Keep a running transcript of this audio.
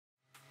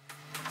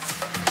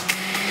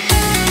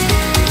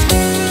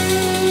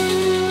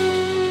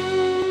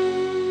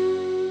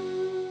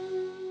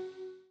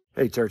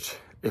Hey, church,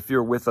 if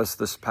you're with us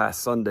this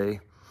past Sunday,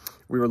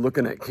 we were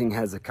looking at King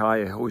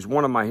Hezekiah, who is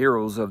one of my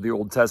heroes of the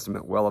Old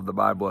Testament, well, of the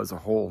Bible as a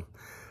whole.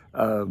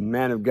 A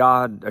man of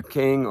God, a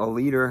king, a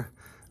leader,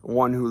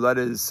 one who led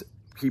his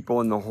people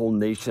and the whole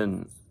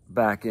nation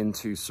back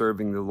into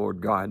serving the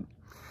Lord God.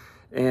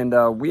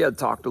 And we had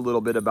talked a little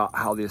bit about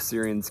how the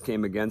Assyrians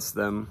came against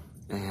them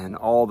and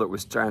all that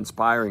was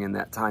transpiring in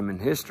that time in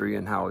history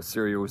and how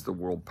Assyria was the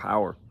world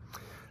power.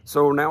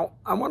 So now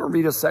I want to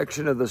read a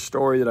section of the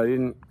story that I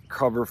didn't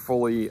cover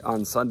fully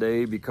on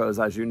Sunday because,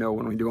 as you know,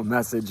 when we do a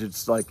message,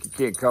 it's like you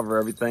can't cover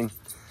everything.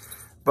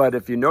 But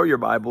if you know your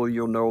Bible,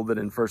 you'll know that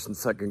in 1st and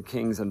 2nd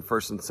Kings and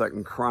 1st and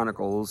 2nd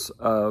Chronicles,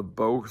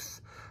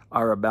 both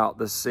are about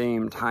the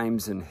same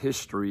times in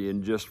history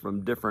and just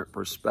from different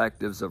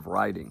perspectives of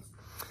writing.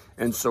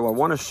 And so I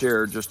want to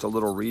share just a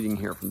little reading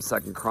here from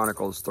 2nd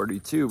Chronicles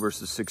 32,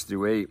 verses 6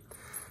 through 8,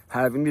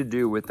 having to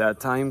do with that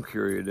time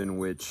period in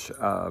which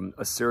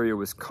Assyria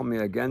was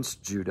coming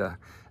against Judah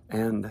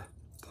and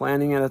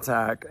planning an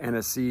attack and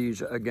a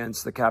siege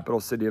against the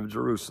capital city of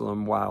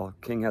Jerusalem while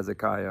King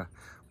Hezekiah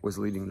was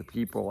leading the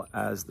people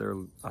as their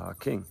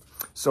king.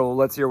 So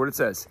let's hear what it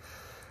says.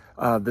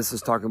 This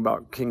is talking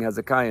about King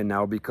Hezekiah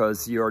now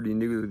because he already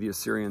knew the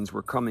Assyrians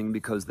were coming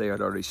because they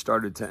had already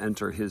started to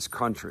enter his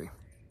country.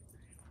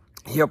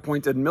 He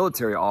appointed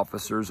military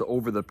officers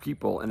over the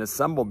people and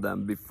assembled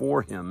them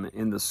before him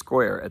in the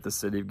square at the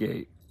city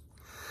gate.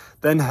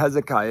 Then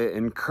Hezekiah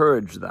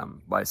encouraged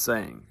them by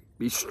saying,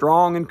 "Be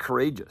strong and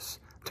courageous.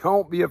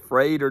 Don't be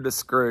afraid or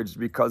discouraged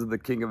because of the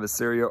king of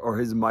Assyria or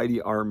his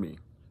mighty army."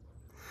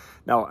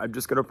 Now, I'm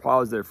just going to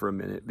pause there for a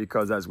minute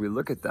because as we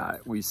look at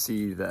that, we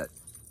see that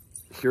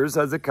here's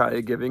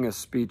Hezekiah giving a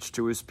speech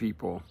to his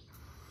people,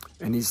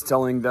 and he's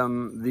telling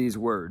them these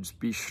words,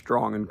 "Be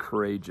strong and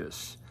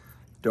courageous.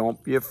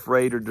 Don't be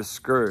afraid or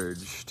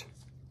discouraged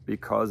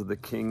because of the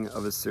king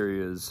of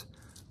Assyria's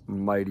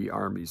mighty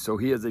army." So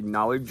he is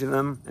acknowledging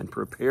them and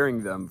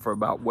preparing them for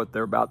about what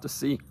they're about to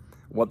see,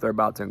 what they're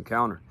about to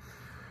encounter.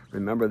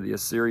 Remember, the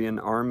Assyrian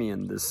army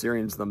and the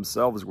Assyrians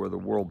themselves were the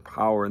world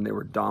power, and they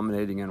were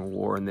dominating in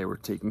war, and they were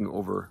taking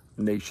over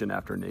nation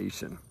after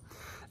nation.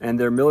 And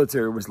their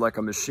military was like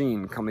a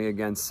machine coming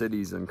against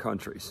cities and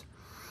countries.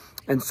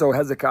 And so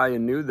Hezekiah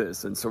knew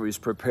this, and so he's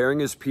preparing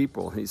his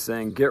people. He's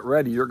saying, get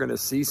ready, you're going to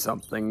see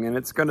something, and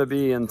it's going to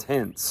be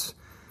intense.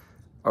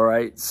 All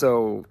right,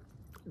 so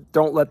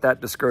don't let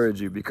that discourage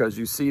you because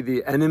you see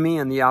the enemy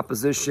and the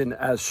opposition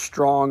as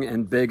strong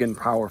and big and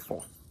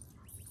powerful.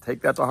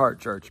 Take that to heart,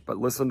 church, but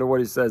listen to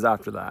what he says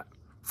after that.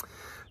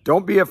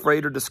 "Don't be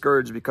afraid or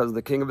discouraged because of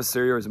the king of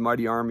Assyria or his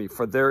mighty army,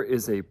 for there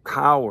is a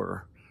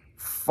power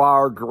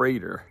far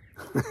greater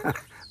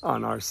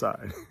on our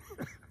side."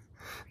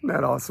 Isn't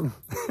that awesome?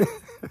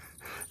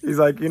 He's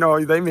like, you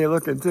know, they may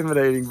look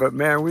intimidating, but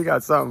man, we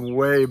got something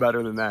way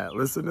better than that.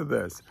 Listen to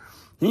this.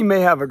 "He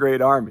may have a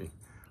great army,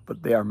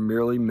 but they are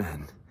merely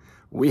men.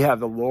 We have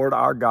the Lord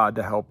our God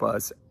to help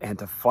us and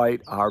to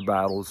fight our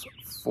battles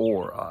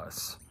for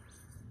us."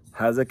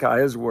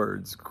 Hezekiah's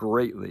words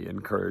greatly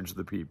encouraged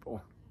the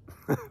people.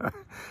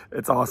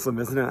 It's awesome,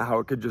 isn't it? How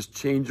it could just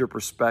change your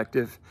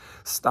perspective.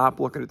 Stop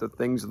looking at the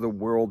things of the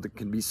world that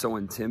can be so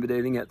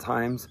intimidating at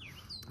times.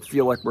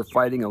 Feel like we're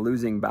fighting a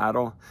losing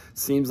battle.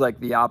 Seems like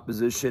the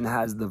opposition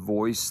has the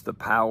voice, the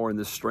power, and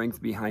the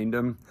strength behind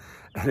them.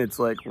 And it's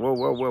like,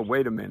 whoa,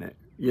 wait a minute.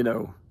 You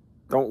know,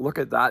 don't look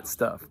at that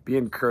stuff. Be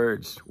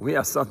encouraged. We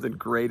have something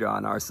greater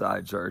on our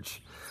side,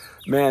 church.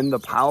 Man, the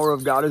power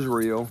of God is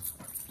real.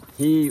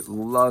 He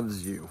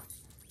loves you.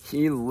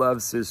 He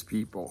loves his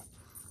people.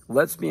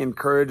 Let's be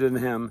encouraged in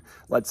him.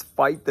 Let's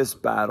fight this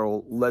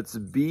battle. Let's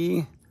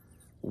be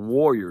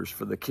warriors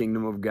for the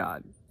kingdom of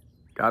God.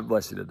 God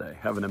bless you today.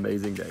 Have an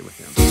amazing day with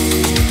him.